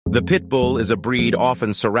The pit bull is a breed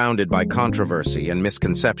often surrounded by controversy and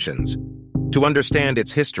misconceptions. To understand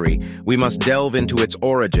its history, we must delve into its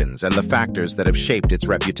origins and the factors that have shaped its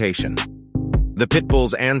reputation. The pit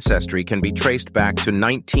bull's ancestry can be traced back to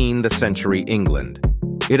 19th century England.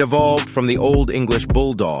 It evolved from the Old English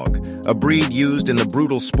bulldog, a breed used in the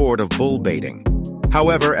brutal sport of bull baiting.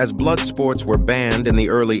 However, as blood sports were banned in the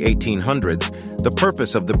early 1800s, the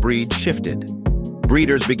purpose of the breed shifted.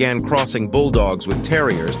 Breeders began crossing bulldogs with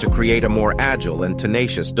terriers to create a more agile and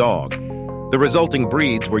tenacious dog. The resulting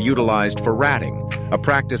breeds were utilized for ratting, a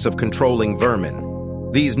practice of controlling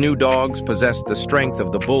vermin. These new dogs possessed the strength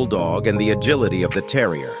of the bulldog and the agility of the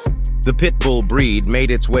terrier. The pit bull breed made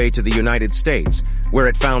its way to the United States, where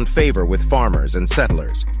it found favor with farmers and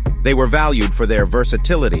settlers. They were valued for their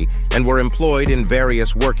versatility and were employed in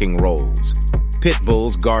various working roles. Pit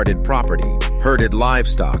bulls guarded property, herded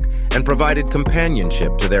livestock, and provided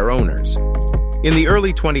companionship to their owners. In the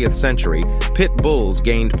early 20th century, pit bulls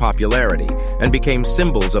gained popularity and became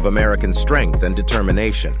symbols of American strength and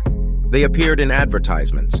determination. They appeared in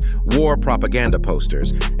advertisements, war propaganda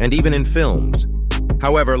posters, and even in films.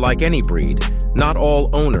 However, like any breed, not all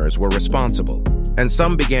owners were responsible, and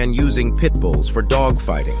some began using pit bulls for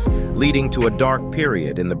dogfighting, leading to a dark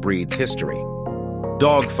period in the breed's history.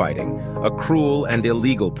 Dogfighting, a cruel and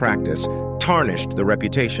illegal practice, tarnished the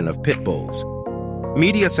reputation of pit bulls.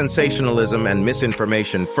 Media sensationalism and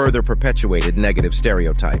misinformation further perpetuated negative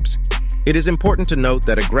stereotypes. It is important to note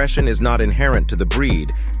that aggression is not inherent to the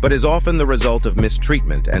breed, but is often the result of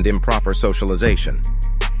mistreatment and improper socialization.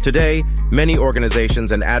 Today, many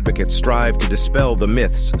organizations and advocates strive to dispel the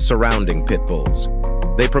myths surrounding pit bulls.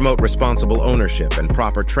 They promote responsible ownership and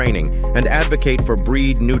proper training and advocate for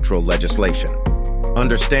breed-neutral legislation.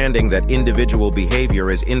 Understanding that individual behavior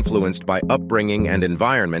is influenced by upbringing and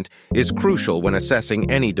environment is crucial when assessing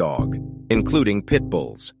any dog, including pit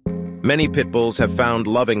bulls. Many pit bulls have found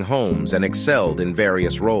loving homes and excelled in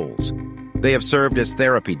various roles. They have served as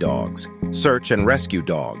therapy dogs, search and rescue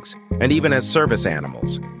dogs, and even as service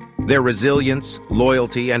animals. Their resilience,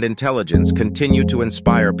 loyalty, and intelligence continue to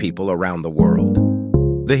inspire people around the world.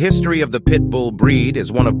 The history of the pit bull breed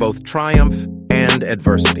is one of both triumph and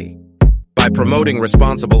adversity. By promoting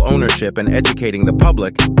responsible ownership and educating the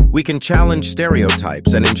public, we can challenge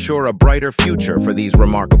stereotypes and ensure a brighter future for these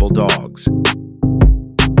remarkable dogs.